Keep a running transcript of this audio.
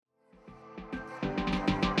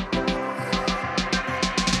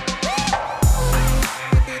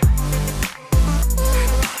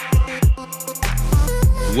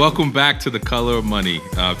Welcome back to The Color of Money.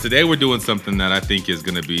 Today we're doing something that I think is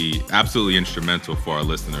going to be absolutely instrumental for our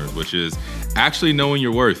listeners, which is actually knowing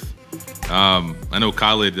your worth. I know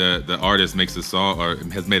Khaled, the artist, makes a song or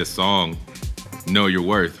has made a song, Know Your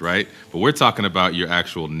Worth, right? But we're talking about your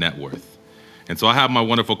actual net worth. And so I have my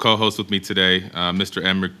wonderful co-host with me today, Mr.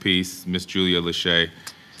 Emerick Peace, Miss Julia Lachey.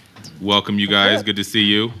 Welcome, you guys. Good to see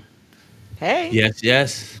you. Hey.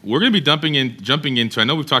 Yes. We're going to be jumping into, I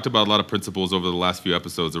know we've talked about a lot of principles over the last few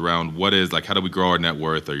episodes around what is, like, how do we grow our net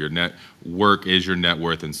worth, or your net work is your net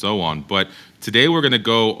worth, and so on. But today we're going to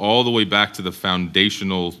go all the way back to the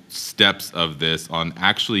foundational steps of this on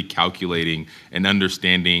actually calculating and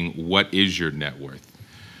understanding what is your net worth.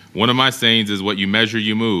 One of my sayings is, what you measure,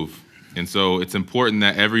 you move. And so it's important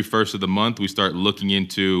that every first of the month we start looking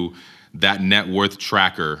into that net worth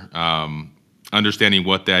tracker, understanding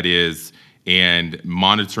what that is, and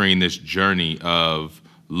monitoring this journey of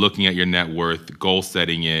looking at your net worth, goal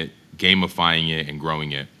setting it, gamifying it, and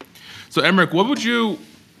growing it. So, Emerick, what do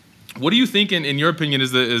you think, in your opinion,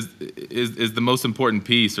 is the most important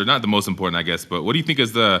piece, or not the most important, I guess, but what do you think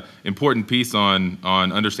is the important piece on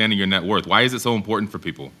understanding your net worth? Why is it so important for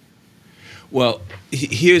people? Well,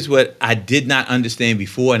 here's what I did not understand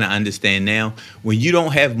before and I understand now. When you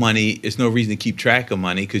don't have money, it's no reason to keep track of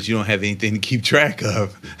money because you don't have anything to keep track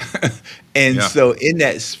of. So in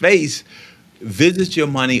that space, visit your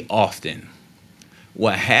money often.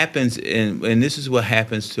 What happens, and this is what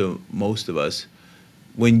happens to most of us,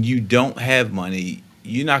 when you don't have money,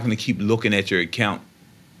 you're not going to keep looking at your account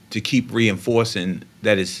to keep reinforcing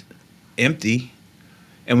that it's empty.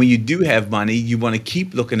 And when you do have money, you want to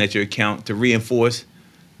keep looking at your account to reinforce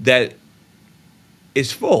that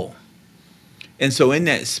it's full. And so in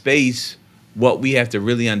that space, what we have to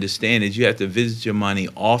really understand is you have to visit your money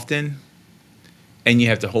often, and you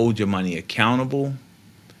have to hold your money accountable,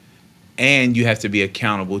 and you have to be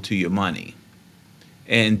accountable to your money.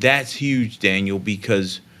 And that's huge, Daniel,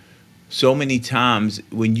 because so many times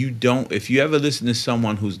when you don't, if you ever listen to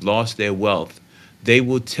someone who's lost their wealth, they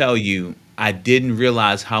will tell you, I didn't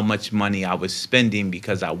realize how much money I was spending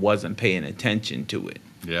because I wasn't paying attention to it.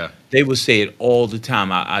 Yeah. They will say it all the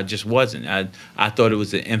time. I just wasn't. I thought it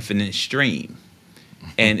was an infinite stream.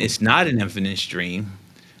 And it's not an infinite stream.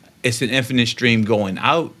 It's an infinite stream going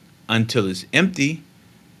out until it's empty.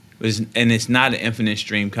 And it's not an infinite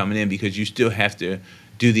stream coming in because you still have to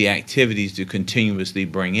do the activities to continuously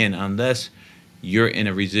bring in, unless you're in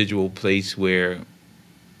a residual place where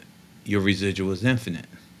your residual is infinite.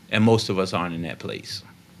 And most of us aren't in that place.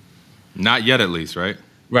 Not yet, at least, right?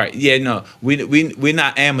 Right. Yeah, no. We're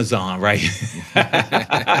not Amazon, right?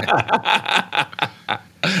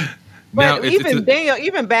 But Daniel,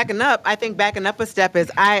 even backing up a step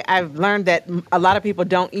is I've learned that a lot of people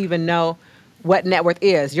don't even know what net worth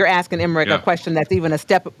is. You're asking Emerick a question that's even a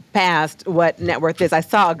step past what net worth is. I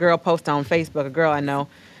saw a girl post on Facebook, a girl I know.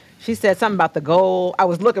 She said something about the goal. I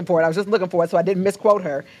was looking for it. I was just looking for it, so I didn't misquote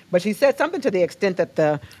her. But she said something to the extent that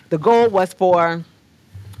the goal was for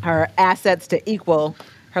her assets to equal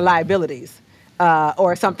her liabilities,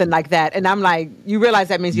 or something like that. And I'm like, you realize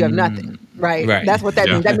that means you have nothing, right? That's what that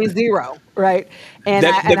means. That means zero, right? And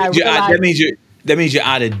that means you're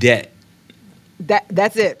out of debt.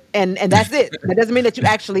 That's it. And that's it. That doesn't mean that you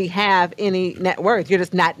actually have any net worth. You're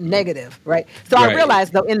just not negative, right? So I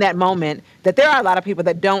realized, though, in that moment that there are a lot of people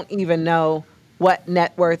that don't even know what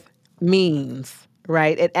net worth means,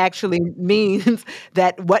 right? It actually means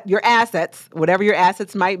that what your assets, whatever your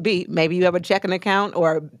assets might be, maybe you have a checking account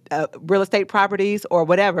or real estate properties or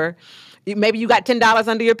whatever. Maybe you got $10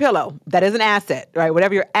 under your pillow. That is an asset, right?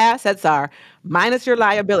 Whatever your assets are, minus your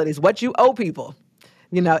liabilities, what you owe people.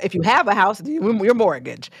 You know, if you have a house, your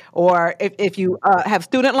mortgage, or if you have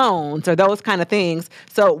student loans or those kind of things.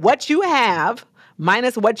 So what you have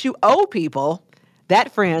minus what you owe people,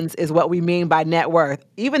 that, friends, is what we mean by net worth.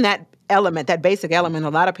 Even that element, that basic element, a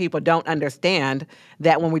lot of people don't understand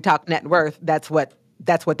that when we talk net worth, that's what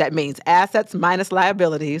that means. Assets minus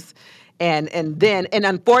liabilities. And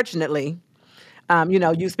unfortunately,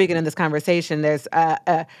 you speaking in this conversation, there's,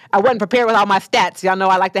 I wasn't prepared with all my stats. Y'all know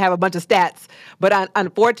I like to have a bunch of stats. But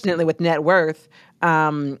unfortunately, with net worth,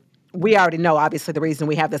 we already know, obviously, the reason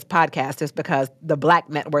we have this podcast is because the Black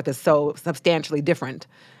net worth is so substantially different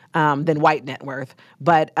than white net worth.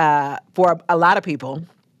 But for a lot of people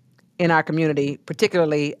in our community,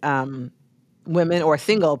 particularly women or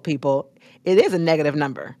single people, it is a negative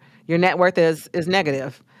number. Your net worth is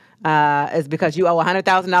negative. Is because you owe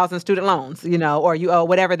 $100,000 in student loans, or you owe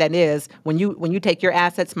whatever that is. When you take your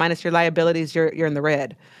assets minus your liabilities, you're in the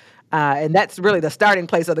red. And that's really the starting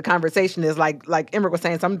place of the conversation. Is like Emrick was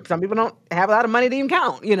saying, some people don't have a lot of money to even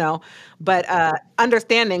count, But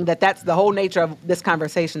understanding that that's the whole nature of this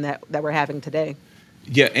conversation that we're having today.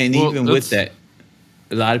 Yeah, and Well, even with that,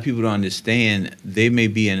 a lot of people don't understand they may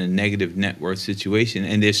be in a negative net worth situation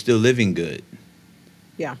and they're still living good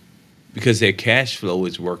Yeah. because their cash flow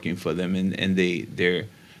is working for them, and then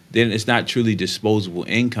it's not truly disposable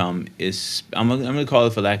income. It's I'm gonna call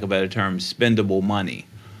it, for lack of a better term, spendable money.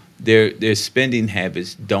 Their spending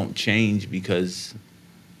habits don't change because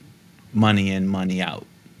money in, money out.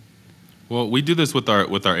 Well, we do this with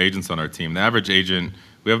our agents on our team. The average agent,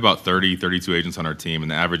 we have about 32 agents on our team,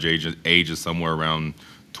 and the average age is somewhere around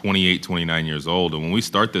 28, 29 years old. And when we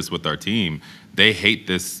start this with our team, they hate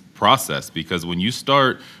this process because when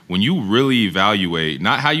you really evaluate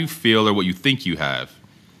not how you feel or what you think you have,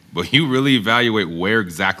 but you really evaluate where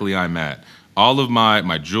exactly I'm at. All of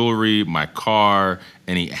my jewelry, my car,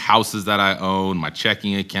 any houses that I own, my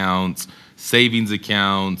checking accounts, savings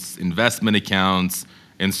accounts, investment accounts,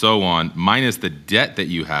 and so on, minus the debt that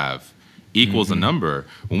you have, equals a number.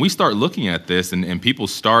 When we start looking at this and people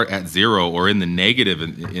start at zero or in the negative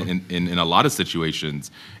in a lot of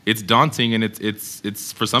situations, it's daunting, and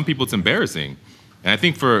it's for some people it's embarrassing. And I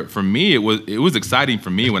think for me it was exciting for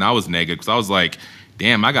me when I was negative, because I was like,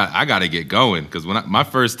 damn, I got to get going, because when my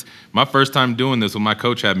first time doing this, when my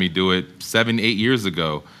coach had me do it 7-8 years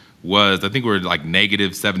ago, was, I think we were like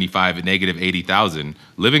negative 75 and negative 80,000,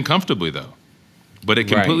 living comfortably though. But it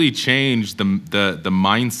completely changed the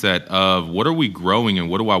mindset of what are we growing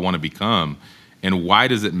and what do I want to become, and why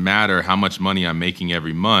does it matter how much money I'm making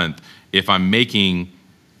every month if I'm making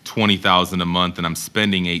 $20,000 a month and I'm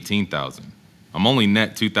spending $18,000? I'm only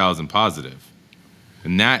net $2,000 positive.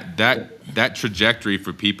 And that trajectory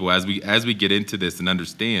for people, as we get into this and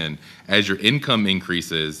understand, as your income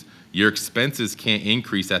increases, your expenses can't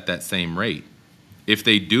increase at that same rate. If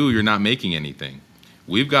they do, you're not making anything.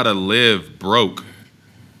 We've got to live broke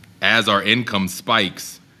as our income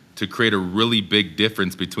spikes to create a really big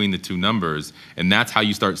difference between the two numbers, and that's how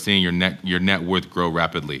you start seeing your net worth grow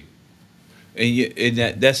rapidly. And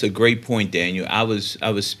that's a great point, Daniel. I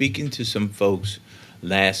was speaking to some folks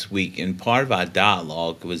last week, and part of our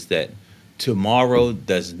dialogue was that tomorrow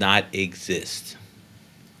does not exist.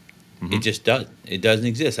 It just doesn't. It doesn't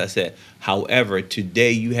exist. I said, however,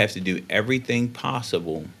 today you have to do everything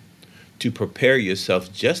possible to prepare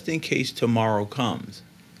yourself just in case tomorrow comes.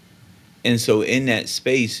 And so in that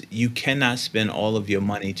space, you cannot spend all of your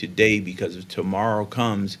money today, because if tomorrow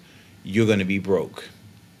comes, you're going to be broke.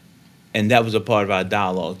 And that was a part of our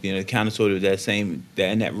dialogue, kind of sort of that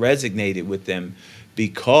resonated with them,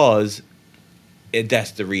 because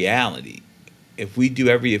that's the reality. If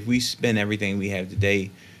we spend everything we have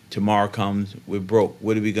today, tomorrow comes, we're broke.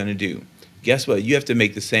 What are we going to do? Guess what? You have to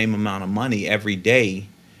make the same amount of money every day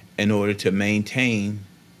in order to maintain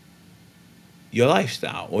your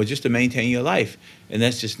lifestyle, or just to maintain your life. And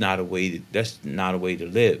that's just not a way to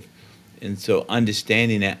live. And so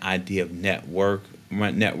understanding that idea of net worth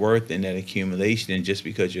and that accumulation, and just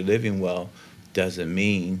because you're living well doesn't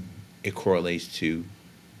mean it correlates to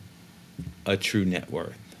a true net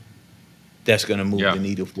worth that's going to move the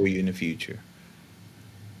needle for you in the future.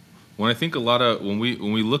 When I think when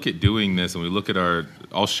we look at doing this, and we look at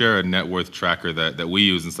I'll share a net worth tracker that we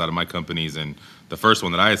use inside of my companies, and the first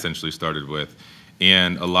one that I essentially started with.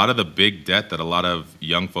 And a lot of the big debt that a lot of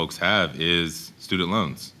young folks have is student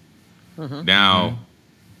loans. Now,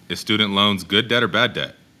 is student loans good debt or bad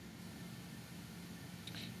debt?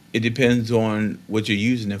 It depends on what you're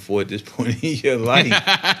using it for at this point in your life.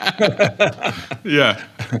 Yeah.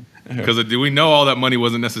 Because we know all that money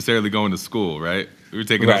wasn't necessarily going to school, right? We were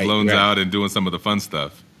taking those loans out and doing some of the fun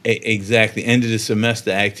stuff. Exactly. End of the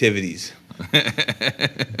semester activities.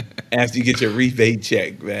 After you get your rebate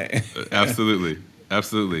check back. Absolutely.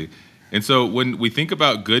 And so when we think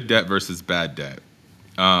about good debt versus bad debt,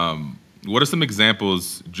 what are some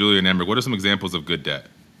examples, Julia and Emrick, what are some examples of good debt?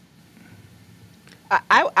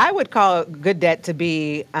 I would call good debt to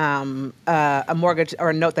be a mortgage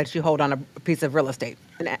or a note that you hold on a piece of real estate,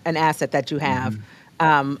 an asset that you have.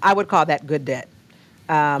 I would call that good debt.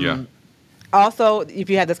 Also, if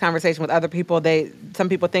you had this conversation with other people, some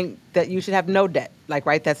people think that you should have no debt.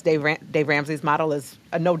 That's Dave Ramsey's model is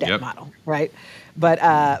a no debt model, right?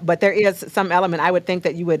 But there is some element. I would think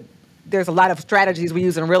that there's a lot of strategies we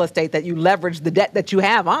use in real estate that you leverage the debt that you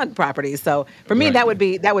have on properties. So for me, that would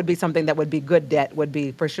be something that would be good debt, would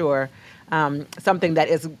be for sure something that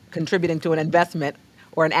is contributing to an investment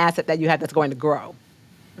or an asset that you have that's going to grow.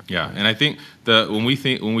 Yeah, and I think when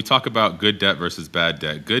we talk about good debt versus bad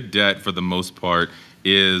debt, good debt for the most part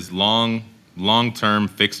is long long-term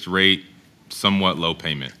fixed rate, somewhat low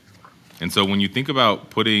payment. And so when you think about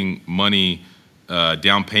putting money,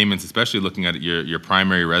 down payments, especially looking at your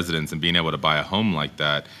primary residence and being able to buy a home like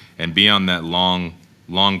that and be on that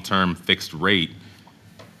long-term fixed rate,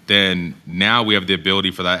 then now we have the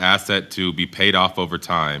ability for that asset to be paid off over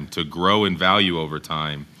time, to grow in value over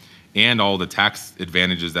time, and all the tax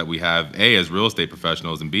advantages that we have, A, as real estate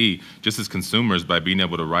professionals, and B, just as consumers by being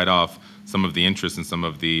able to write off some of the interest and some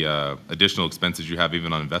of the additional expenses you have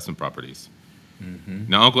even on investment properties. Mm-hmm.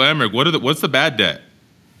 Now, Uncle Emerick, what's the bad debt?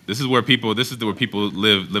 This is where people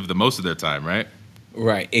live the most of their time, right?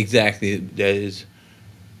 Right, exactly. That is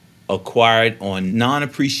acquired on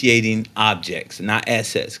non-appreciating objects, not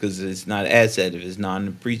assets, because it's not an asset if it's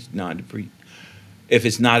if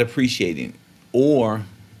it's not appreciating, or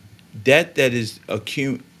debt that is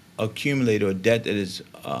accumulated, or debt that is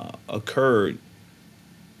occurred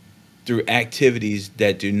through activities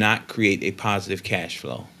that do not create a positive cash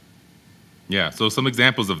flow. Yeah, so some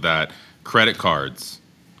examples of that: credit cards,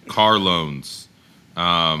 car loans,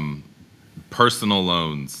 personal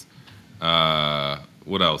loans.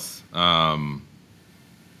 What else? I'm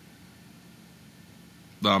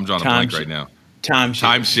drawing a blank right now.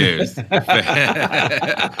 Timeshares.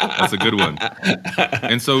 That's a good one.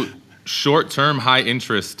 And so short-term high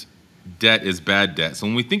interest debt is bad debt. So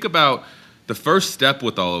when we think about the first step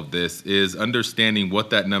with all of this is understanding what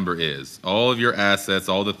that number is. All of your assets,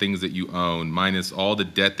 all the things that you own, minus all the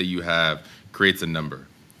debt that you have, creates a number.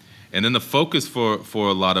 And then the focus for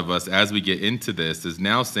a lot of us as we get into this is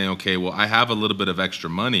now saying, okay, well, I have a little bit of extra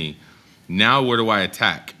money. Now where do I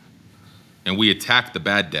attack? And we attack the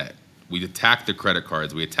bad debt. We attack the credit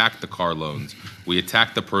cards. We attack the car loans. We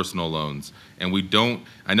attack the personal loans. And we don't,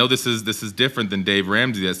 I know this is different than Dave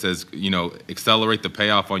Ramsey that says, accelerate the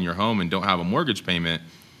payoff on your home and don't have a mortgage payment.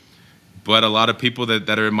 But a lot of people that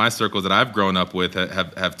are in my circles that I've grown up with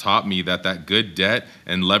have taught me that good debt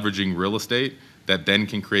and leveraging real estate that then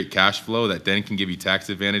can create cash flow, that then can give you tax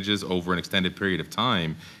advantages over an extended period of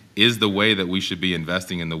time, is the way that we should be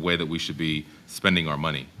investing in, the way that we should be spending our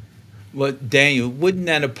money. Well, Daniel, wouldn't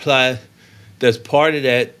that apply? Does part of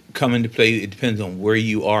that come into play? It depends on where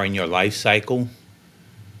you are in your life cycle.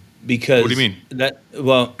 Because what do you mean?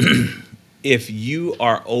 If you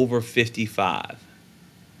are over 55,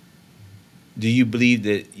 do you believe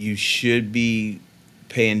that you should be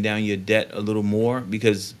paying down your debt a little more?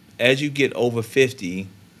 Because as you get over 50,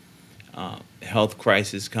 health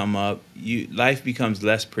crises come up. Life becomes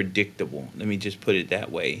less predictable. Let me just put it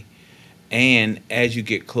that way. And as you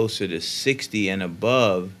get closer to 60 and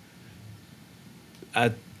above,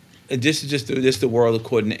 this is the world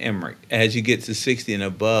according to Emerick. As you get to 60 and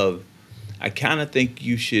above, I kind of think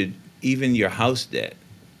you should, even your house debt,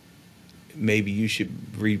 maybe you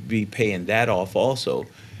should be paying that off also.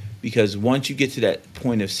 Because once you get to that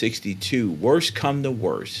point of 62, worst come to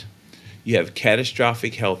worst, you have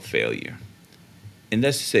catastrophic health failure. And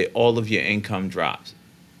let's say all of your income drops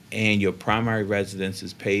and your primary residence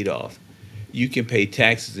is paid off. You can pay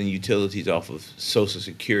taxes and utilities off of Social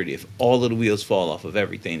Security if all of the wheels fall off of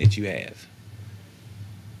everything that you have.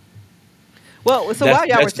 Well, so while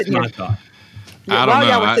y'all were sitting here,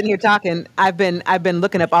 talking, I've been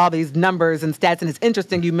looking up all these numbers and stats, and it's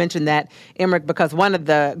interesting you mentioned that, Emerick, because one of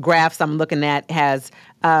the graphs I'm looking at has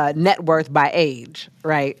net worth by age,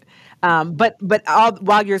 right? But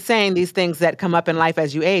while you're saying these things that come up in life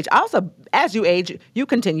as you age, also as you age, you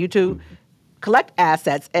continue to collect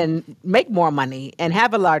assets and make more money and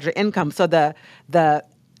have a larger income. So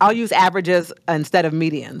I'll use averages instead of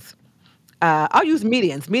medians. I'll use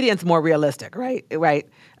medians. Median's more realistic, right? Right.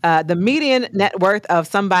 The median net worth of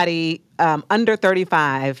somebody under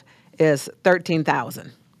 35 is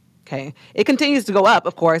 $13,000. Okay. It continues to go up,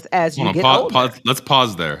 of course, as you get older. Let's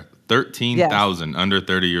pause there. 13,000 under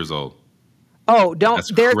 30 years old. Oh,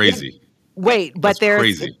 that's crazy. That's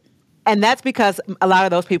crazy. And that's because a lot of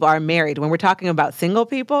those people are married. When we're talking about single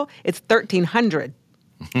people, it's 1,300.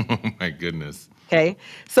 Oh my goodness. Okay.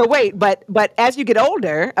 So but as you get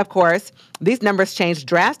older, of course, these numbers change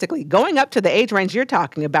drastically. Going up to the age range you're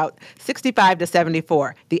talking about, 65 to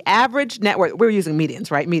 74. The average net worth, we're using medians,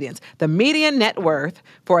 right? Medians. The median net worth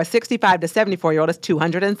for a 65 to 74-year-old is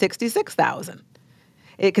 $266,000.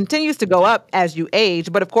 It continues to go up as you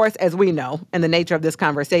age, but of course, as we know, in the nature of this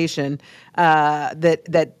conversation,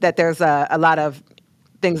 that there's a lot of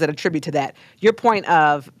things that attribute to that. Your point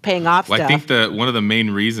of paying off stuff. I think that one of the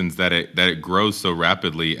main reasons that it grows so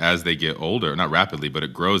rapidly as they get older, not rapidly, but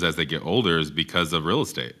it grows as they get older, is because of real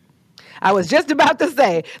estate. I was just about to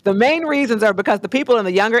say the main reasons are because the people in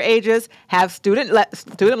the younger ages have student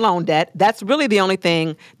loan debt. That's really the only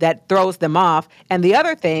thing that throws them off. And the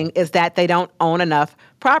other thing is that they don't own enough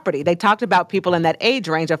property. They talked about people in that age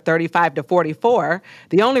range of 35 to 44.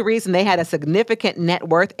 The only reason they had a significant net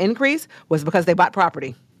worth increase was because they bought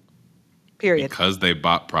property. Period. Because they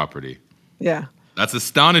bought property. Yeah. That's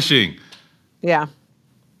astonishing. Yeah.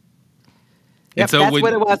 Yep, so that's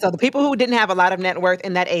what it was. So the people who didn't have a lot of net worth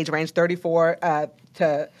in that age range, 34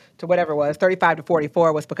 to whatever it was, 35 to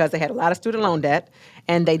 44, was because they had a lot of student loan debt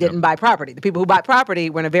and they didn't buy property. The people who bought property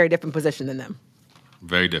were in a very different position than them.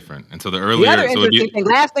 Very different. And so the other interesting thing,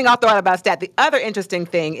 last thing I'll throw out about stat, the other interesting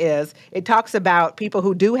thing is it talks about people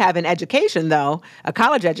who do have an education, though, a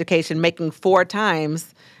college education, making 4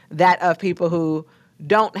 times that of people who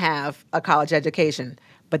don't have a college education.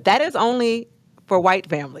 But that is only for white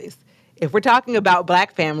families. If we're talking about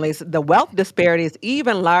black families, the wealth disparity is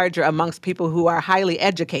even larger amongst people who are highly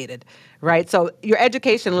educated, right? So your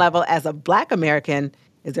education level as a black American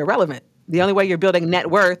is irrelevant. The only way you're building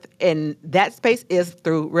net worth in that space is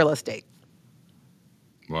through real estate.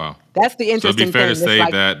 Wow. That's the interesting thing. So it'd be fair to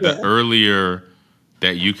say that the earlier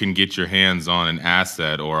that you can get your hands on an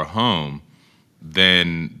asset or a home,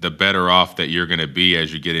 then the better off that you're going to be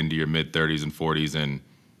as you get into your mid-30s and 40s and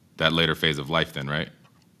that later phase of life then, right?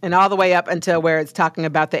 And all the way up until where it's talking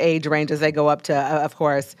about the age ranges they go up to, of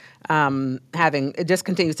course, it just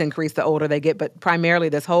continues to increase the older they get. But primarily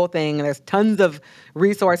this whole thing, there's tons of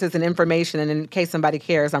resources and information. And in case somebody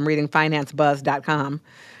cares, I'm reading financebuzz.com.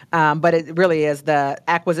 But it really is the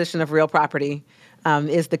acquisition of real property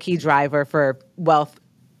is the key driver for wealth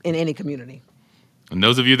in any community. And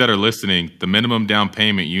those of you that are listening, the minimum down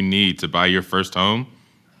payment you need to buy your first home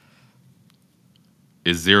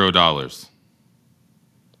is $0.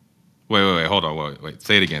 Wait, hold on, wait.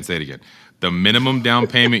 Say it again. The minimum down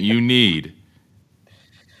payment you need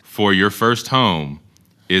for your first home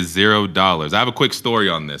is $0. I have a quick story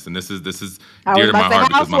on this, and this is dear to my heart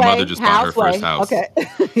because my mother just bought her first house. Okay.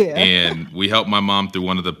 Yeah. And we helped my mom through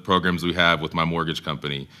one of the programs we have with my mortgage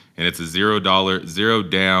company, and it's a $0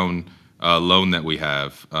 down loan that we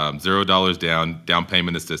have, $0 down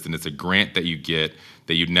payment assistance. It's a grant that you get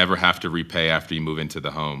that you never have to repay after you move into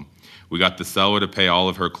the home. We got the seller to pay all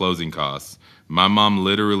of her closing costs. My mom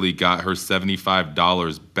literally got her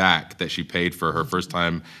 $75 back that she paid for her first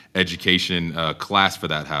time education class for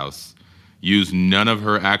that house. Used none of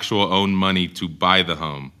her actual own money to buy the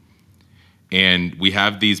home. And we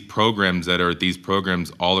have these programs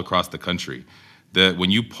all across the country.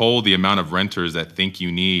 When you poll the amount of renters that think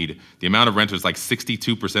you need, the amount of renters, like 62%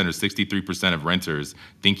 or 63% of renters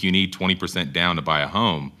think you need 20% down to buy a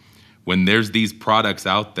home. When there's these products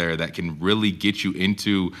out there that can really get you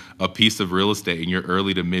into a piece of real estate in your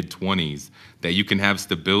early to mid 20s, that you can have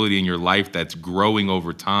stability in your life that's growing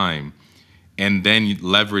over time, and then you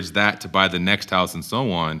leverage that to buy the next house and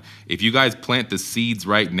so on. If you guys plant the seeds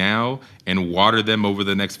right now and water them over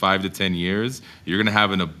the next 5 to 10 years, you're gonna have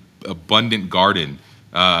an abundant garden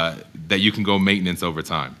that you can go maintenance over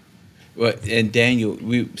time. Well, and Daniel,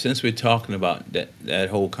 since we're talking about that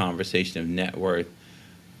whole conversation of net worth,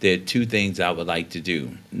 there are 2 things I would like to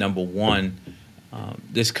do. Number one,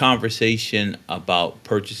 this conversation about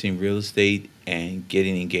purchasing real estate and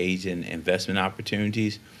getting engaged in investment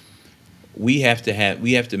opportunities, we have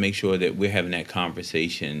to make sure that we're having that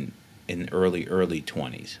conversation in early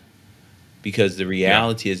 20s. Because the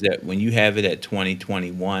reality is that when you have it at 20,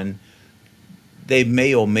 21, they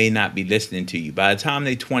may or may not be listening to you. By the time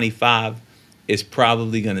they're 25, it's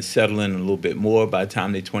probably going to settle in a little bit more. By the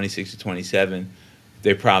time they're 26 or 27,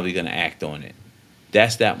 they're probably going to act on it.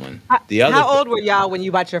 That's that one. How old were y'all when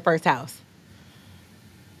you bought your first house?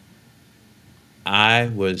 I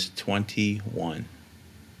was 21.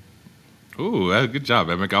 Ooh, good job,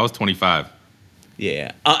 Emic. I was 25.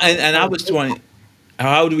 Yeah. And I was 20.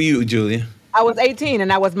 How old were you, Julia? I was 18,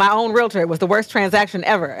 and I was my own realtor. It was the worst transaction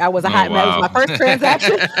ever. It was my first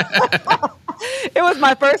transaction. It was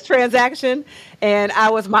my first transaction, and I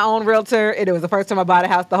was my own realtor. And it was the first time I bought a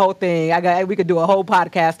house. The whole thing. We could do a whole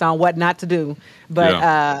podcast on what not to do, but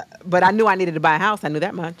I knew I needed to buy a house. I knew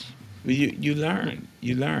that much. You learn.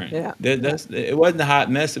 Yeah. It wasn't a hot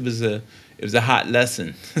mess. It was a hot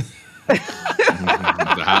lesson. It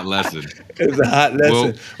was a hot lesson. It was a hot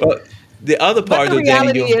lesson. Well, the other But part, the though,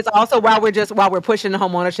 Danny, reality is also while we're pushing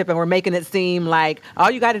home ownership and we're making it seem like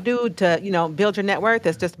all you got to do to build your net worth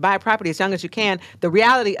is just buy a property as young as you can. The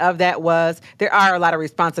reality of that was there are a lot of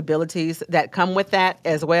responsibilities that come with that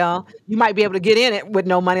as well. You might be able to get in it with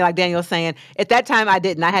no money, like Daniel's saying. At that time, I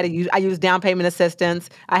didn't. I used down payment assistance.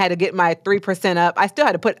 I had to get my 3% up. I still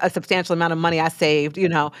had to put a substantial amount of money I saved,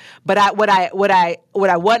 But what I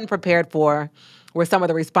wasn't prepared for were some of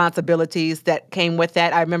the responsibilities that came with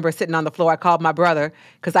that. I remember sitting on the floor. I called my brother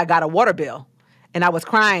because I got a water bill. And I was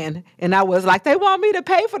crying. And I was like, they want me to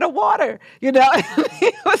pay for the water. He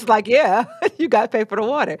was like, yeah, you got to pay for the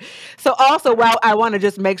water. So also, while I want to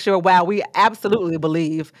just make sure, while we absolutely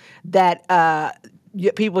believe that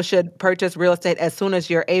people should purchase real estate as soon as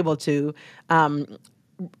you're able to,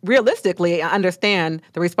 realistically understand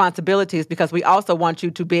the responsibilities, because we also want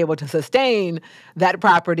you to be able to sustain that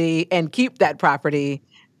property and keep that property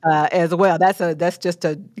as well. That's just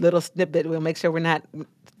a little snippet. We'll make sure we're not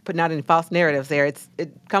putting out any false narratives there. It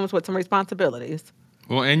comes with some responsibilities.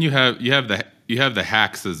 Well, and you have the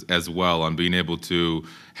hacks as well on being able to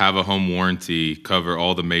have a home warranty cover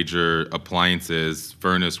all the major appliances,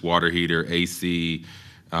 furnace, water heater, AC,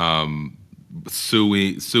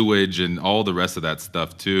 sewage, and all the rest of that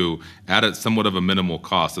stuff too, at somewhat of a minimal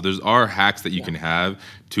cost. So there's hacks that you can have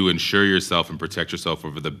to insure yourself and protect yourself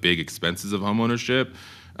over the big expenses of homeownership.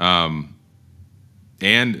 And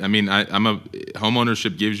I mean,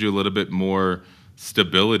 homeownership gives you a little bit more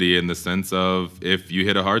stability in the sense of if you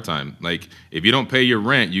hit a hard time. Like if you don't pay your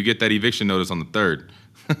rent, you get that eviction notice on the 3rd.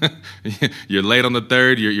 You're late on the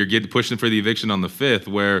 3rd, you're pushing for the eviction on the 5th,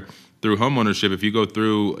 where through homeownership, if you go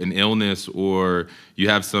through an illness or you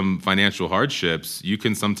have some financial hardships, you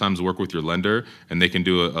can sometimes work with your lender and they can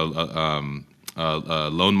do a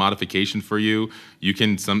loan modification for you.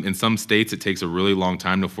 In some states, it takes a really long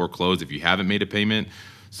time to foreclose if you haven't made a payment.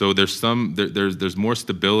 So there's more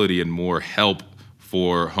stability and more help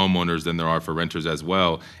for homeowners than there are for renters as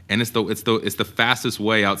well. And it's the fastest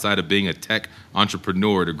way outside of being a tech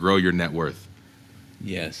entrepreneur to grow your net worth.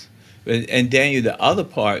 Yes. And Daniel, the other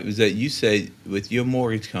part was that you said with your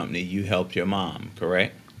mortgage company, you helped your mom,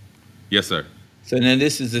 correct? Yes, sir. So now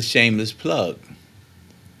this is a shameless plug.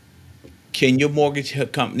 Can your mortgage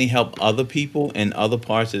company help other people in other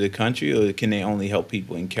parts of the country, or can they only help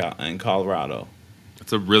people in Colorado?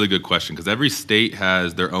 That's a really good question, because every state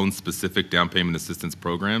has their own specific down payment assistance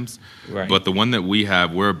programs. Right. But the one that we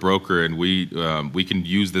have, we're a broker, and we can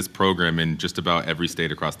use this program in just about every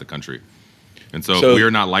state across the country. And so if we are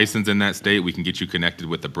not licensed in that state, we can get you connected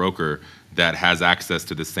with a broker that has access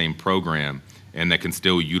to the same program and that can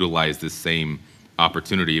still utilize this same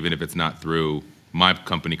opportunity, even if it's not through my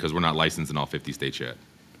company, because we're not licensed in all 50 states yet.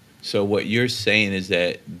 So what you're saying is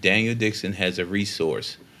that Daniel Dixon has a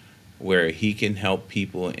resource where he can help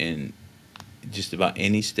people in just about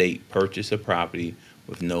any state purchase a property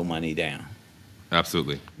with no money down.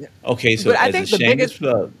 Absolutely. Yeah. Okay, so But I as a think the shameless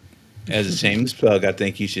biggest plug, I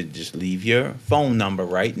think you should just leave your phone number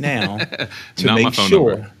right now to Not my make phone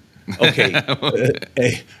sure. number. Okay,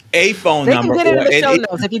 a phone they number. can get it in the show it-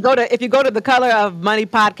 notes. If you go to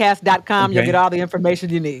thecolorofmoneypodcast.com, you'll Okay. get all the information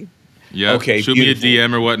you need. Yeah. Okay, Shoot beautiful. me a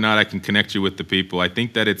DM or whatnot. I can connect you with the people. I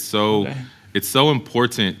think that it's so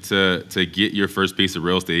important to get your first piece of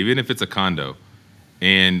real estate, even if it's a condo,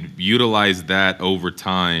 and utilize that over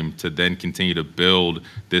time to then continue to build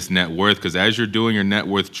this net worth. Because as you're doing your net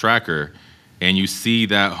worth tracker and you see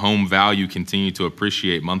that home value continue to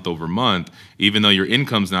appreciate month over month, even though your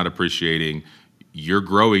income's not appreciating, you're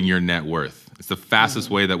growing your net worth. It's the fastest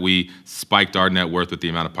way that we spiked our net worth with the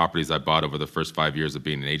amount of properties I bought over the first 5 years of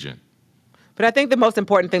being an agent. But I think the most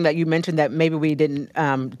important thing that you mentioned that maybe we didn't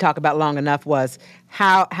talk about long enough was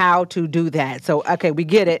how to do that. So, okay, we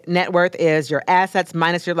get it. Net worth is your assets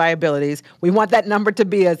minus your liabilities. We want that number to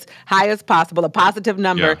be as high as possible, a positive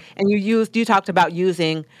number. Yeah. And you talked about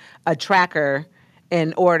using a tracker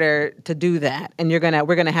in order to do that. And we're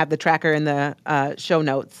gonna have the tracker in the show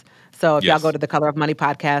notes. So if y'all Yes. go to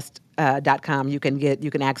thecolorofmoneypodcast.com, you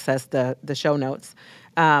can access the show notes.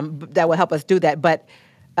 That will help us do that. But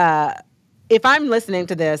if I'm listening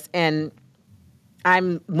to this and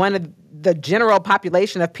I'm one of the general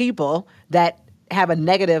population of people that have a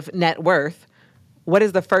negative net worth, what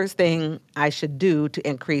is the first thing I should do to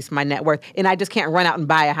increase my net worth? And I just can't run out and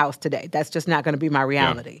buy a house today. That's just not going to be my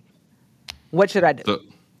reality. What should I do?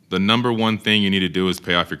 The number one thing you need to do is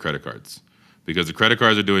pay off your credit cards, because the credit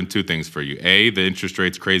cards are doing two things for you. A, the interest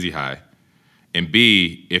rate's crazy high. And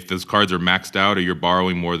B, if those cards are maxed out or you're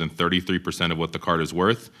borrowing more than 33% of what the card is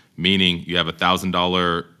worth, meaning you have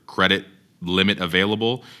 $1,000 credit limit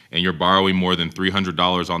available and you're borrowing more than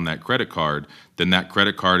 $300 on that credit card, then that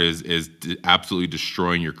credit card is absolutely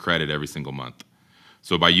destroying your credit every single month.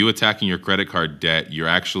 So by you attacking your credit card debt, you're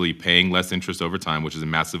actually paying less interest over time, which is a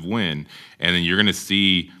massive win. And then you're going to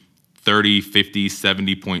see 30, 50,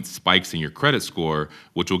 70-point spikes in your credit score,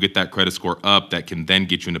 which will get that credit score up that can then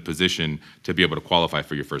get you in a position to be able to qualify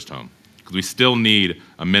for your first home. Because we still need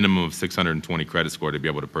a minimum of 620 credit score to be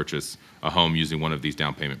able to purchase a home using one of these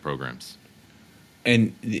down payment programs.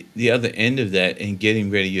 And the other end of that, in getting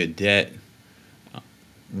rid of your debt,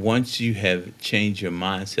 once you have changed your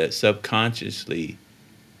mindset subconsciously,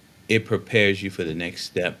 it prepares you for the next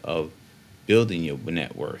step of building your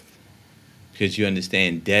net worth, because you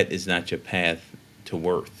understand debt is not your path to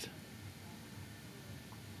worth.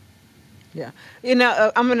 Yeah.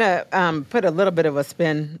 I'm going to put a little bit of a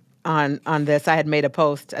spin on this. I had made a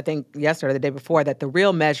post, I think yesterday or the day before, that the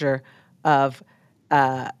real measure of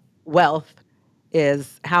wealth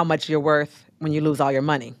is how much you're worth when you lose all your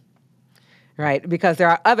money, right? Because there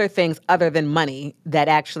are other things other than money that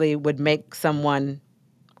actually would make someone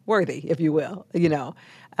worthy, if you will,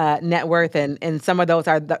 net worth, and some of those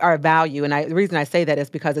are value. And the reason I say that is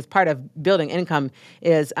because it's part of building income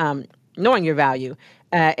is knowing your value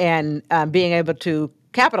and being able to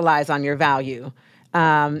capitalize on your value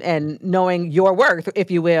and knowing your worth,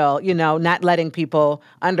 if you will, not letting people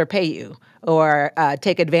underpay you or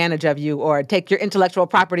take advantage of you or take your intellectual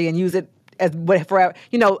property and use it as forever,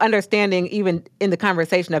 understanding even in the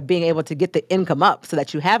conversation of being able to get the income up so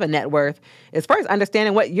that you have a net worth is first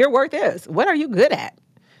understanding what your worth is. What are you good at?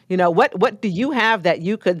 What do you have that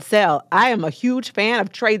you could sell? I am a huge fan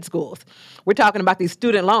of trade schools. We're talking about these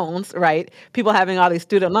student loans, right? People having all these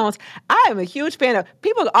student loans. I am a huge fan of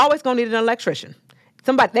people are always going to need an electrician.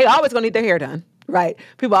 They always going to need their hair done, right?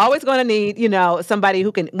 People are always going to need, somebody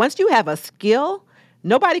who can, once you have a skill,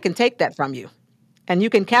 nobody can take that from you. And you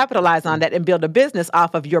can capitalize on that and build a business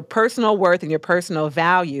off of your personal worth and your personal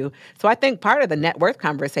value. So I think part of the net worth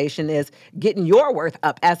conversation is getting your worth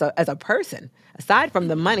up as a person. Aside from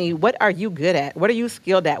the money, what are you good at? What are you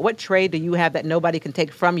skilled at? What trade do you have that nobody can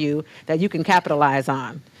take from you that you can capitalize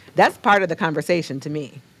on? That's part of the conversation to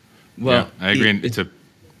me. Well, yeah, I agree.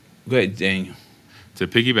 Go ahead, Daniel. To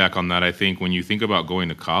piggyback on that, I think when you think about going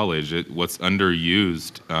to college, what's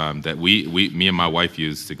underused that me and my wife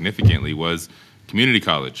used significantly was community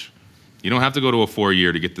college. You don't have to go to a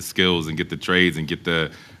 4-year to get the skills and get the trades and get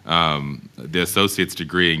the associate's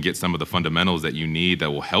degree and get some of the fundamentals that you need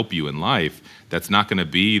that will help you in life. That's not going to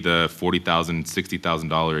be the $40,000,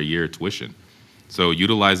 $60,000 a year tuition. So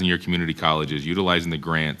utilizing your community colleges, utilizing the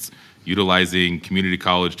grants, utilizing community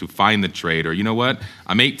college to find the trade, or you know what?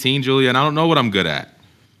 I'm 18, Julia, and I don't know what I'm good at.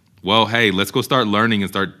 Well, hey, let's go start learning and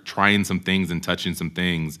start trying some things and touching some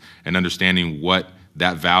things and understanding what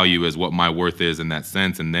that value is, what my worth is in that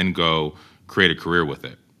sense, and then go create a career with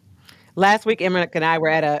it. Last week, Emmerich and I were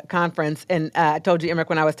at a conference, and I told you, Emmerich,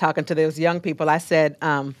 when I was talking to those young people, I said,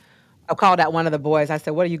 I called out one of the boys. I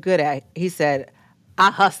said, what are you good at? He said,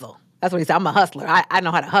 I hustle. That's what he said. I'm a hustler. I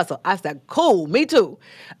know how to hustle. I said, cool, me too.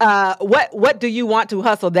 What do you want to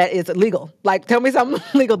hustle that is legal? Like, tell me something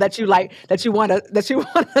legal that you like, that you want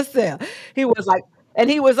to sell. He was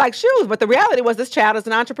like shoes. But the reality was this child is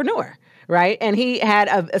an entrepreneur, right? And he had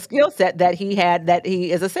a skill set that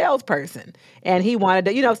he is a salesperson, and he wanted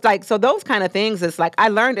to, it's like, so those kind of things. It's like I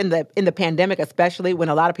learned in the pandemic, especially when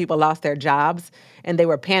a lot of people lost their jobs and they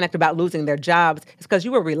were panicked about losing their jobs. It's because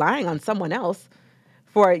you were relying on someone else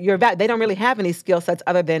for your value. They don't really have any skill sets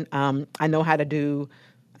other than I know how to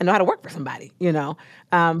work for somebody,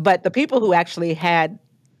 But the people who actually had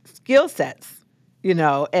skill sets,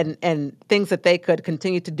 and things that they could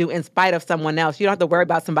continue to do in spite of someone else. You don't have to worry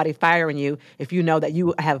about somebody firing you if you know that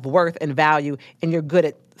you have worth and value and you're good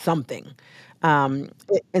at something.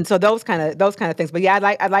 And so those kind of things. But yeah,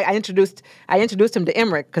 I introduced him to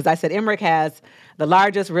Emmerich because I said Emmerich has the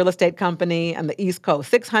largest real estate company on the East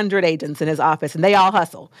Coast, 600 agents in his office, and they all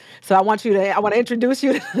hustle. So I want to introduce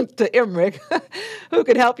you to Emmerich, who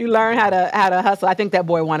could help you learn how to hustle. I think that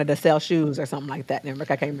boy wanted to sell shoes or something like that,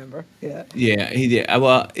 Emmerich. I can't remember. Yeah. Yeah, he did.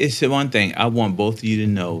 Well, it's the one thing I want both of you to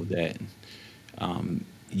know that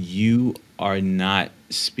you are not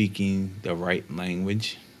speaking the right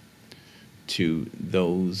language to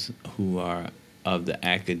those who are of the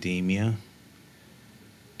academia,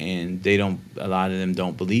 and a lot of them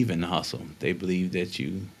don't believe in the hustle. They believe that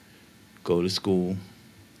you go to school,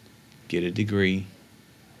 get a degree,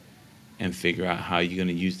 and figure out how you're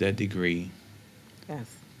going to use that degree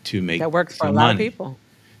to make that works for some a lot money. of people.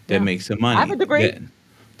 That makes some money. I have a degree.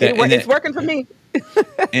 It's working for me.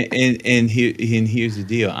 and here's the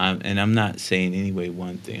deal. I'm not saying anyway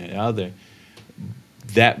one thing or the other.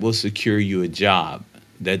 that will secure you a job.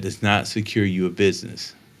 That does not secure you a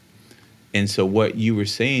business. And so what you were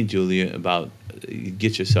saying, Julia, about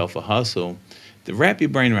get yourself a hustle, to wrap your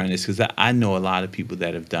brain around this, because I know a lot of people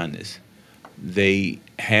that have done this. They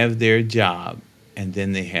have their job and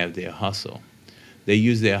then they have their hustle. They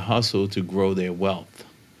use their hustle to grow their wealth,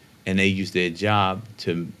 and they use their job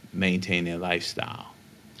to maintain their lifestyle.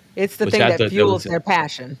 It's the Which thing I that thought that fuels was their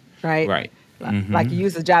passion, right? right. Like you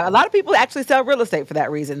use a job. A lot of people actually sell real estate for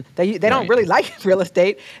that reason. They don't Right. really like real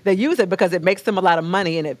estate. They use it because it makes them a lot of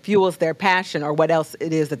money and it fuels their passion or what else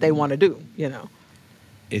it is that they want to do.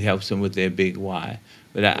 It helps them with their big why.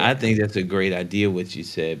 But I think that's a great idea what you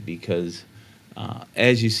said, because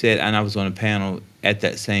as you said, and I was on a panel at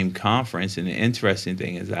that same conference, and the interesting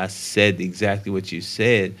thing is I said exactly what you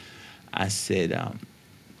said. I said,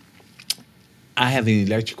 I have an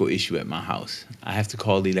electrical issue at my house. I have to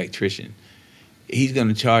call the electrician. He's going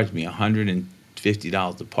to charge me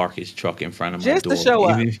 $150 to park his truck in front of my Just door. to show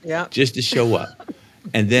up. even if- Yeah. Just to show up.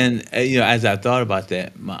 And then, as I thought about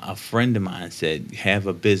that, a friend of mine said, have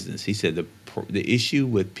a business. He said the issue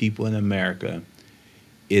with people in America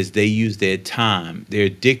is they use their time. They're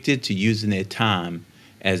addicted to using their time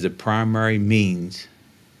as the primary means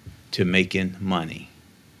to making money.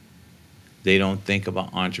 They don't think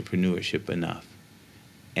about entrepreneurship enough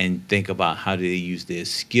and think about how do they use their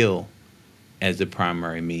skill as the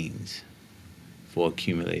primary means for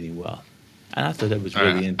accumulating wealth. And I thought that was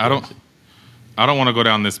really interesting. I don't want to go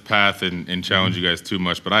down this path and challenge you guys too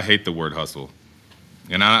much, but I hate the word hustle.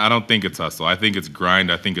 And I don't think it's hustle. I think it's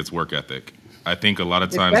grind. I think it's work ethic. I think a lot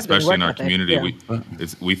of times, definitely especially in work our ethic,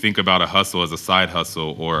 community, we think about a hustle as a side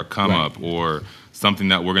hustle or a come up or something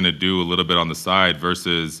that we're going to do a little bit on the side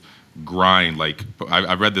versus grind. Like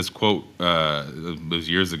I read this quote it was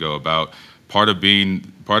years ago about part of being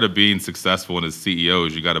successful in as CEO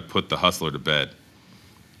is you got to put the hustler to bed.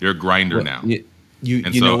 You're a grinder now. You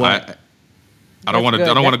And know so what? I don't want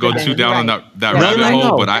to go too down on that Yeah, rabbit no, hole,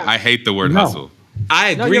 no. but I hate the word No. hustle.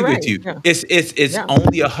 I No, agree you're with right. you. Yeah. It's Yeah.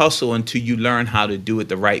 only a hustle until you learn how to do it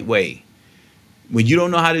the right way. When you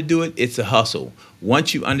don't know how to do it, it's a hustle.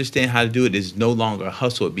 Once you understand how to do it, it's no longer a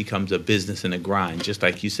hustle. It becomes a business and a grind, just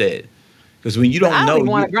like you said. Because when you But don't I don't know, even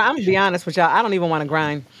want to grind. I'm gonna be honest with y'all. I don't even want to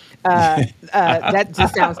grind. That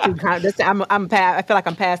just sounds too kind. I feel like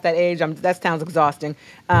I'm past that age. That sounds exhausting.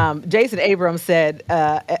 Jason Abrams said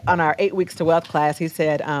on our 8 Weeks to Wealth class, he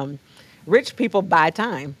said, "Rich people buy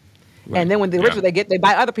time, and then when the richer they get, they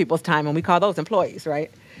buy other people's time, and we call those employees,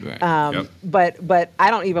 right?" Right. But I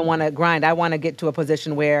don't even want to grind. I want to get to a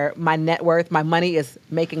position where my net worth, my money is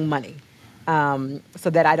making money, so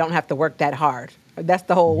that I don't have to work that hard. That's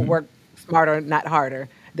the whole work smarter, not harder.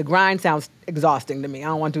 The grind sounds exhausting to me. I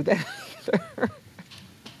don't want to do that either.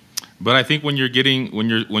 But I think when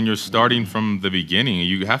you're starting from the beginning,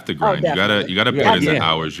 you have to grind. definitely. You gotta put Yeah, in the yeah.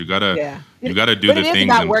 hours. You gotta do but the it is things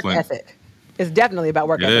about in work plan. ethic. It's definitely about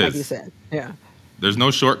work It ethic, like is. you said. Yeah. There's no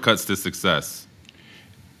shortcuts to success.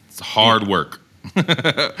 It's hard work. And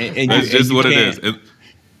That's you just what it can't- is.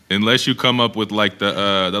 Unless you come up with like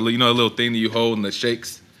the little thing that you hold and that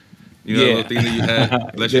shakes. The little thing that you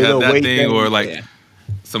had. Unless you The have little that weight thing or thing, like yeah.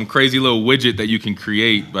 some crazy little widget that you can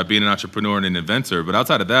create by being an entrepreneur and an inventor. But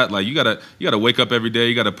outside of that, like you gotta wake up every day.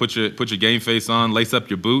 You gotta put your game face on, lace up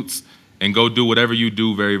your boots, and go do whatever you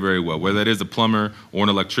do very, very well. Whether it is a plumber or an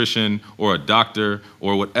electrician or a doctor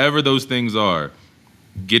or whatever those things are,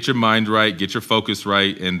 get your mind right, get your focus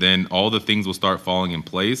right, and then all the things will start falling in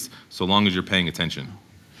place. So long as you're paying attention.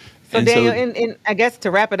 So And Daniel, so- in I guess to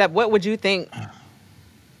wrap it up, what would you think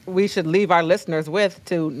we should leave our listeners with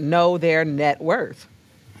to know their net worth?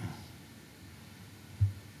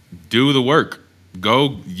 Do the work.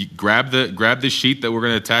 Go grab the sheet that we're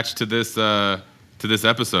going to attach to this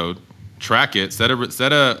episode. Track it. Set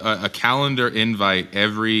a calendar invite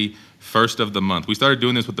every first of the month. We started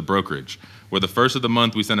doing this with the brokerage, where the first of the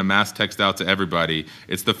month we send a mass text out to everybody.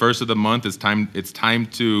 It's the first of the month. It's time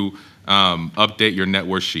to update your net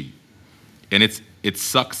worth sheet, and it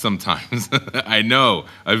sucks sometimes. I know.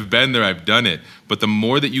 I've been there. I've done it. But the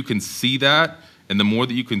more that you can see that, and the more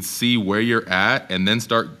that you can see where you're at, and then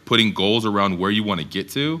start putting goals around where you want to get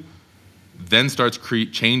to, then starts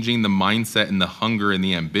changing the mindset and the hunger and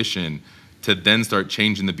the ambition to then start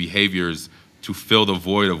changing the behaviors to fill the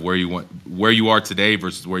void of where you are today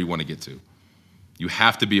versus where you want to get to. You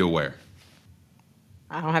have to be aware.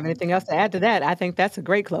 I don't have anything else to add to that. I think that's a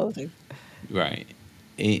great closing. Right.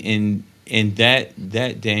 And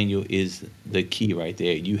that Daniel is the key right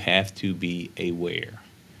there. You have to be aware.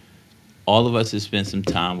 All of us have spent some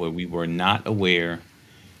time where we were not aware,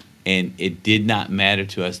 and it did not matter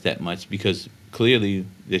to us that much because clearly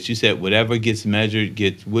that you said whatever gets measured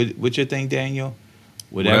gets. What's your thing, Daniel?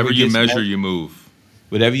 Whatever you measure, you move.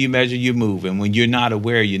 Whatever you measure, you move. And when you're not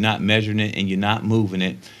aware, you're not measuring it and you're not moving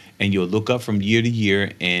it. And you'll look up from year to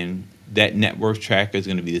year, and that net worth tracker is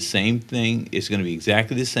going to be the same thing. It's going to be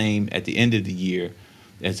exactly the same at the end of the year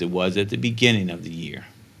as it was at the beginning of the year.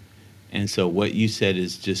 And so what you said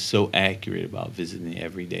is just so accurate about visiting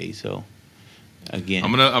every day. So again,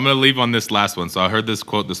 I'm gonna leave on this last one. So I heard this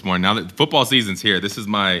quote this morning. Now that football season's here, this is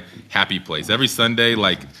my happy place. Every Sunday,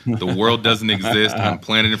 like the world doesn't exist. I'm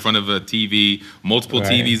planted in front of a TV, multiple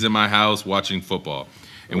TVs in my house, watching football.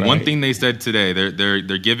 And one thing they said today,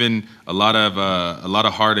 they're giving a lot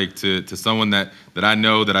of heartache to someone that I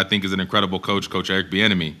know that I think is an incredible coach, Coach Eric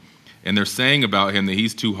Bieniemy, and they're saying about him that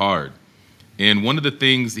he's too hard. And one of the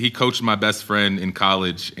things, he coached my best friend in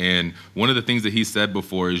college, and one of the things that he said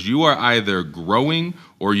before is, you are either growing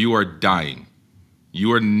or you are dying.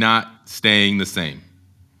 You are not staying the same.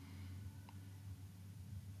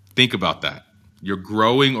 Think about that. You're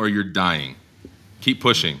growing or you're dying. Keep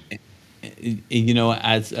pushing. You know,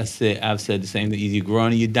 I've said the same thing. Either you're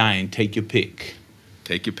growing or you're dying. Take your pick.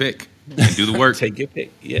 Take your pick and do the work. Take your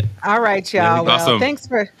pick. Yeah. All right, y'all. Well, awesome.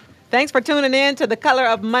 Thanks for tuning in to the Color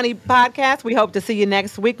of Money podcast. We hope to see you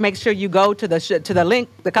next week. Make sure you go to the link,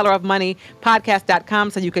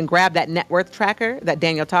 thecolorofmoneypodcast.com, so you can grab that net worth tracker that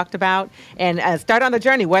Daniel talked about and start on the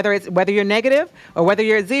journey. Whether you're negative or whether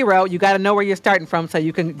you're at zero, you got to know where you're starting from so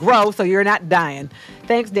you can grow so you're not dying.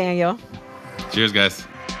 Thanks, Daniel. Cheers, guys.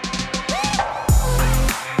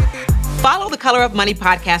 Follow the Color of Money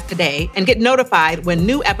podcast today and get notified when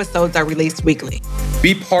new episodes are released weekly.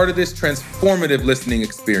 Be part of this transformative listening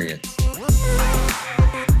experience.